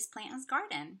done is plant his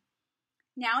garden.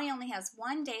 Now he only has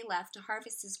 1 day left to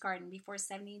harvest his garden before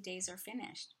 70 days are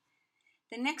finished.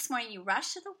 The next morning you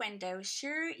rush to the window,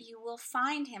 sure you will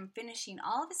find him finishing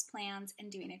all of his plans and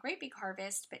doing a great big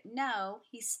harvest, but no,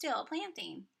 he's still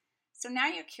planting. So now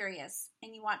you're curious,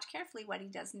 and you watch carefully what he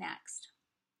does next.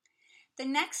 The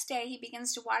next day he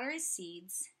begins to water his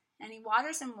seeds, and he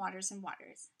waters and waters and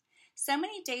waters. So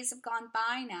many days have gone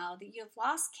by now that you have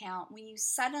lost count when you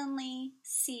suddenly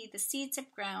see the seeds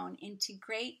have grown into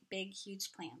great, big,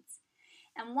 huge plants.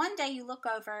 And one day you look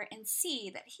over and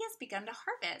see that he has begun to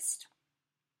harvest.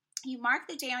 You mark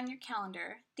the day on your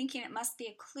calendar, thinking it must be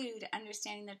a clue to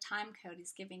understanding the time code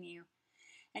he's giving you.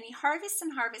 And he harvests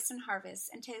and harvests and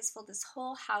harvests until he's filled his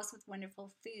whole house with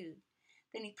wonderful food.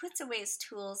 Then he puts away his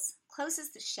tools,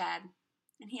 closes the shed,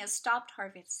 and he has stopped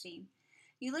harvesting.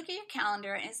 You look at your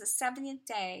calendar, and it's the 70th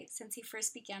day since he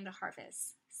first began to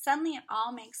harvest. Suddenly it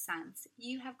all makes sense.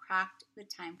 You have cracked the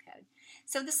time code.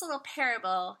 So this little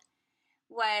parable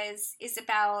is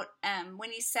about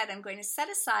when he said, I'm going to set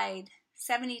aside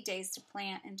 70 days to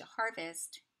plant and to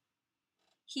harvest.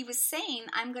 He was saying,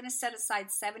 I'm going to set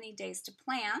aside 70 days to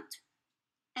plant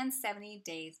and 70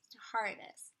 days to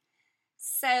harvest.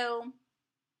 So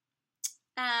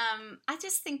I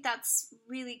just think that's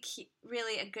really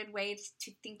a good way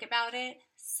to think about it.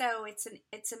 So it's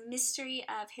a mystery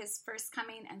of his first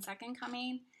coming and second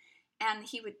coming. And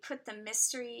he would put the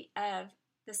mystery of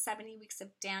the 70 weeks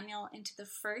of Daniel into the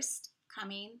first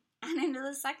coming and into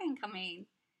the second coming.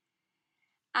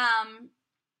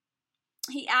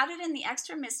 He added in the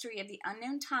extra mystery of the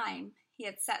unknown time he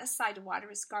had set aside to water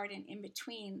his garden in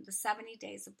between the 70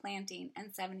 days of planting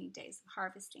and 70 days of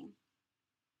harvesting.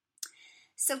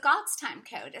 So God's time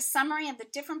code, a summary of the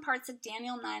different parts of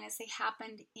Daniel 9 as they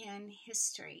happened in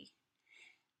history.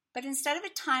 But instead of a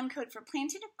time code for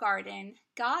planting a garden,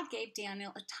 God gave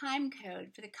Daniel a time code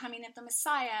for the coming of the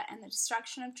Messiah and the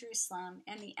destruction of Jerusalem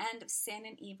and the end of sin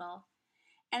and evil.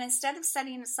 And instead of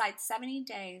setting aside 70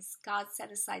 days, God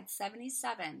set aside 70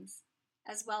 sevens,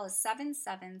 as well as 7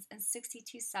 sevens and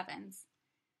 62 sevens.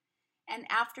 And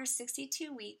after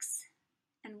 62 weeks,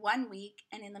 and 1 week,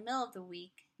 and in the middle of the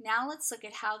week, now let's look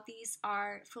at how these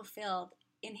are fulfilled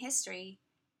in history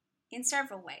in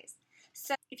several ways.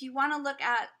 So if you want to look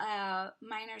at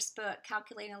Miner's book,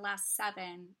 Calculating the Last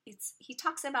Seven, he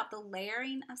talks about the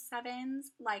layering of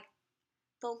sevens, like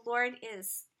the Lord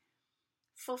is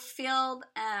fulfilled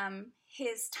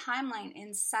his timeline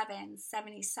in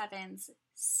 77s,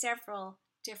 several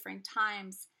different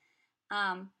times.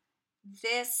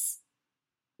 This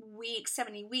week,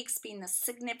 70 weeks being the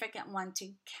significant one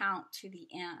to count to the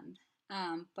end.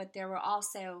 But there were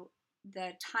also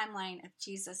the timeline of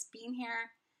Jesus being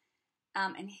here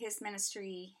and his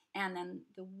ministry, and then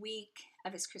the week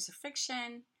of his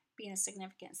crucifixion being a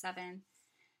significant 7.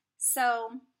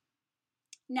 So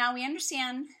now we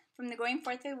understand from the going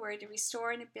forth of the word to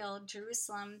restore and to build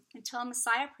Jerusalem until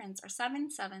Messiah Prince are 7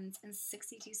 sevens and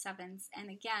 62 sevens, and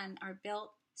again are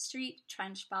built street,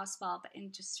 trench, boss wall, but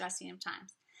in distressing of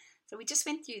times. So we just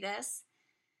went through this.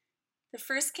 The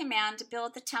first command to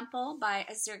build the temple by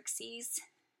Artaxerxes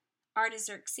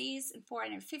in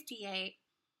 458.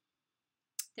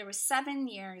 There were 7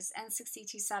 years and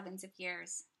 62 sevens of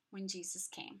years when Jesus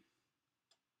came.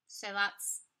 So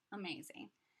that's amazing.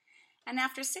 And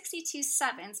after 62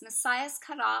 sevens, Messiah is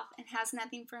cut off and has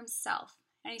nothing for himself.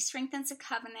 And he strengthens a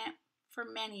covenant for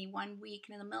many 1 week.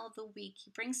 And in the middle of the week,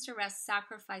 he brings to rest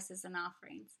sacrifices and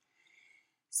offerings.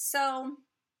 So,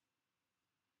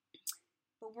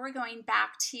 but we're going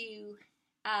back to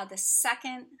the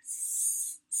second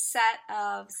set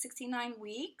of 69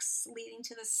 weeks leading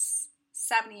to the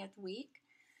 70th week,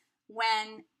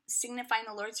 when signifying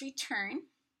the Lord's return.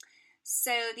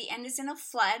 So the end is in a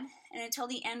flood, and until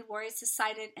the end war is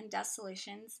decided in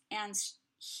desolations, and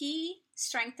he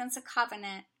strengthens a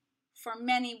covenant for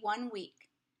many 1 week.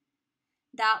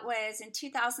 That was in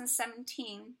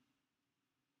 2017.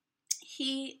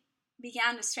 He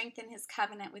began to strengthen his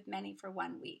covenant with many for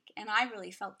 1 week, and I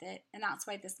really felt it, and that's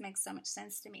why this makes so much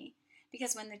sense to me,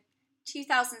 because when the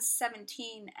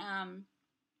 2017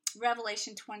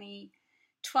 Revelation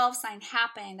 20:12 sign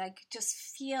happened, I could just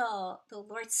feel the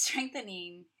Lord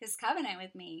strengthening his covenant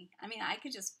with me. I mean, I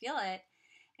could just feel it,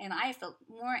 and I felt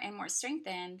more and more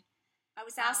strengthened. I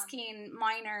was asking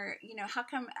Miner, how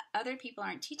come other people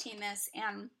aren't teaching this?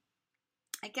 And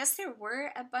I guess there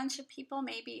were a bunch of people,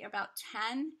 maybe about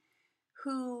 10,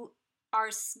 who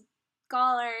are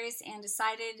scholars and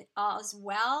decided as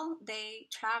well. They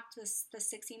tracked the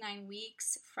 69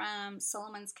 weeks from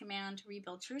Solomon's command to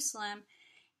rebuild Jerusalem.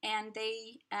 And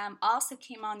they also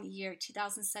came on the year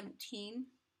 2017,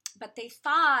 but they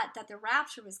thought that the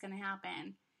rapture was going to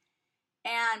happen.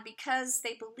 And because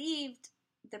they believed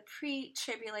the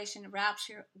pre-tribulation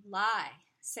rapture lie,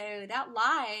 so that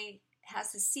lie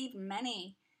has deceived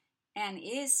many and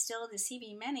is still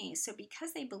deceiving many. So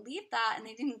because they believed that and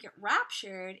they didn't get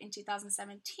raptured in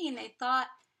 2017, they thought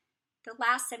the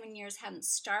last 7 years hadn't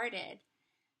started.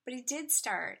 But it did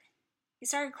start. It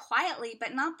started quietly,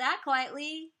 but not that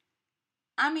quietly.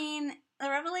 I mean, the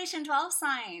Revelation 12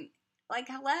 sign, like,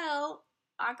 hello,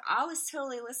 I was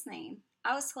totally listening.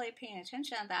 I was totally paying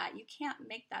attention to that. You can't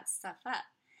make that stuff up.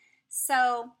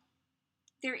 So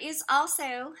there is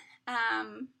also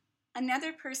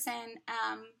another person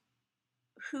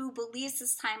who believes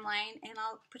this timeline, and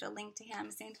I'll put a link to him.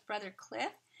 His name's Brother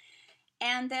Cliff.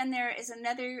 And then there is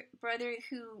another brother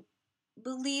who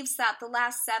believes that the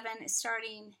last 7 is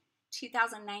starting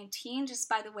 2019, just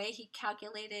by the way he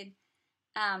calculated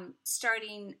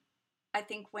starting, I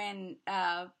think, when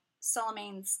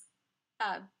Solomon's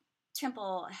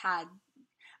temple had,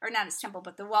 or not his temple,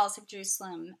 but the walls of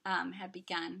Jerusalem had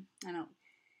begun. I don't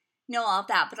know all of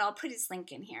that, but I'll put his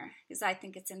link in here because I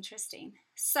think it's interesting.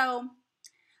 So,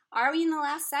 are we in the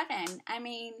last 7? I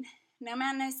mean, no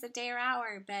man knows the day or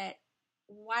hour, but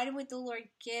why would the Lord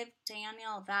give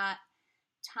Daniel that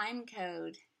time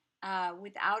code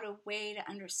without a way to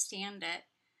understand it?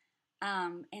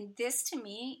 And this to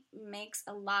me makes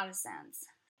a lot of sense.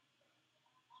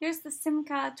 Here's the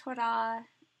Simchat Torah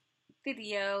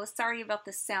video. Sorry about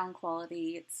the sound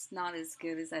quality. It's not as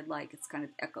good as I'd like. It's kind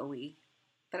of echoey.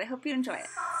 But I hope you enjoy it.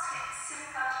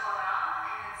 Simchat Torah,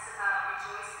 and it's about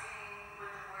rejoicing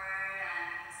with the word.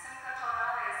 And Simchat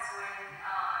Torah is when it's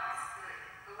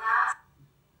the last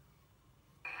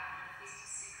after the Feast of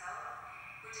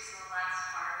Sukkot, which is the last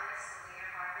harvest, the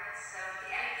later harvest. So at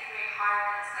the end of the great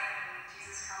harvest, like when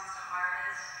Jesus comes to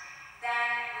harvest,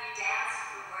 then we dance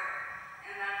with the word.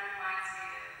 And that reminds me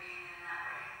of being in that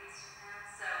wedding feast with him.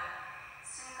 So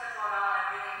Simchat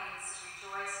Torah really means to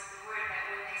rejoice with the word, that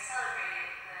when they celebrate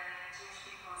it, the Jewish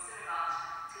people in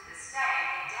synagogue to this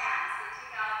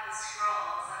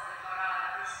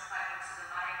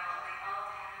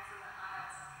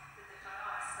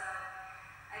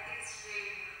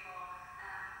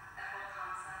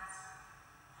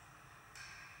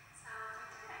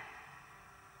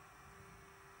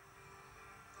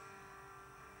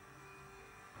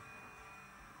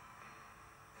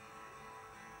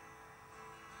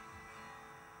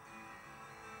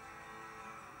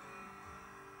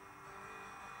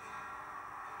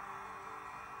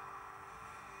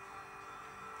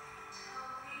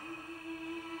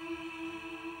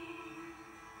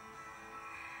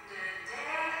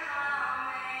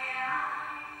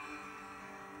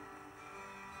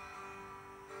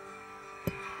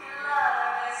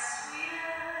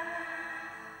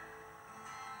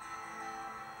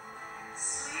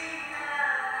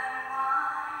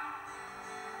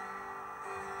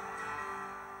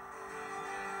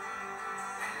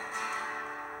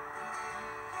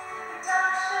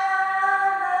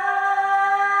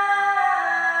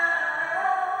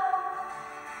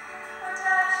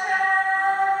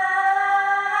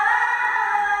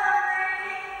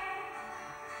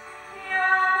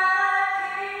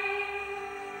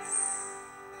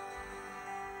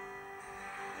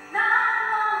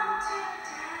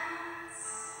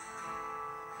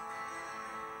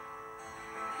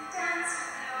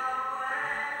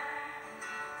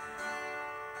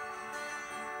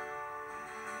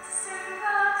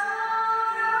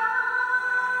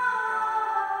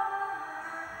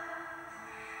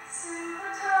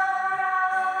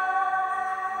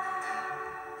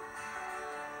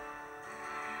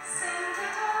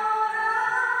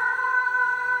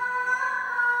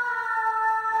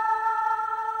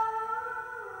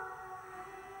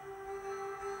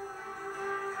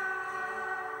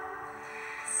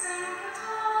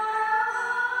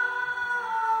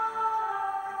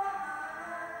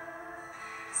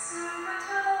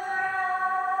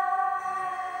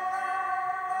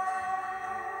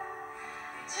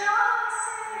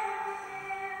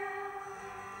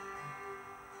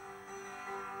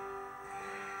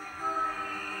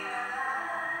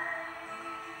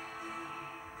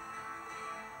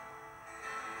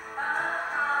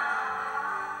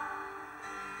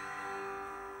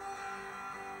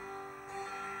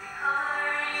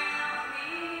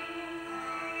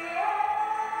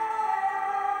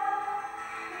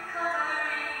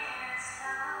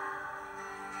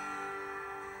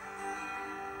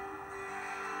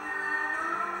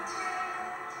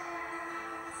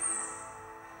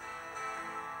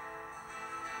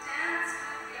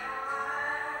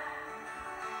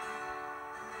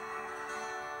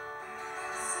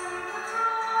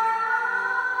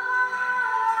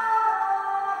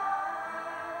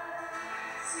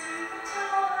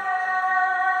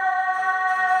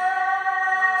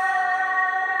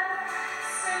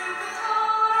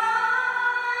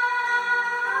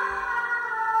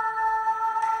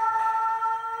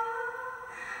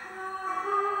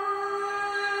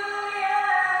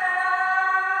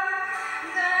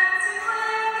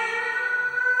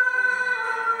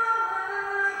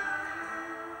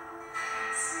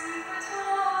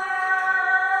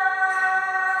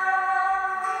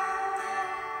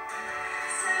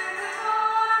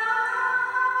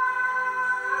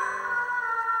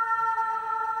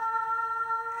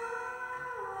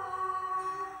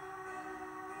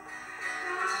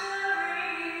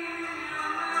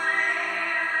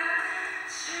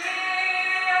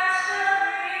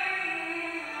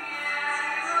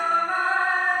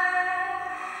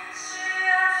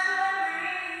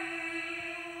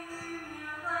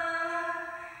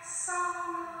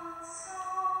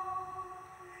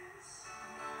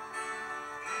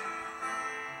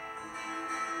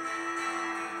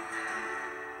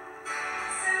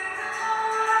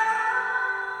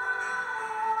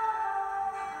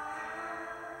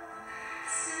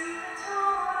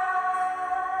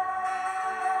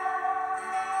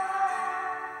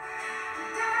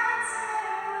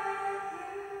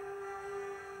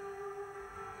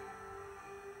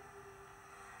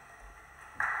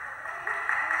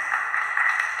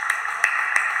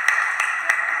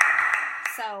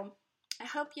So I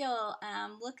hope you'll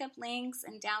look up links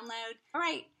and download. All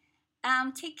right,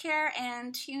 take care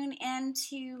and tune in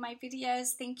to my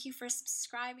videos. Thank you for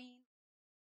subscribing.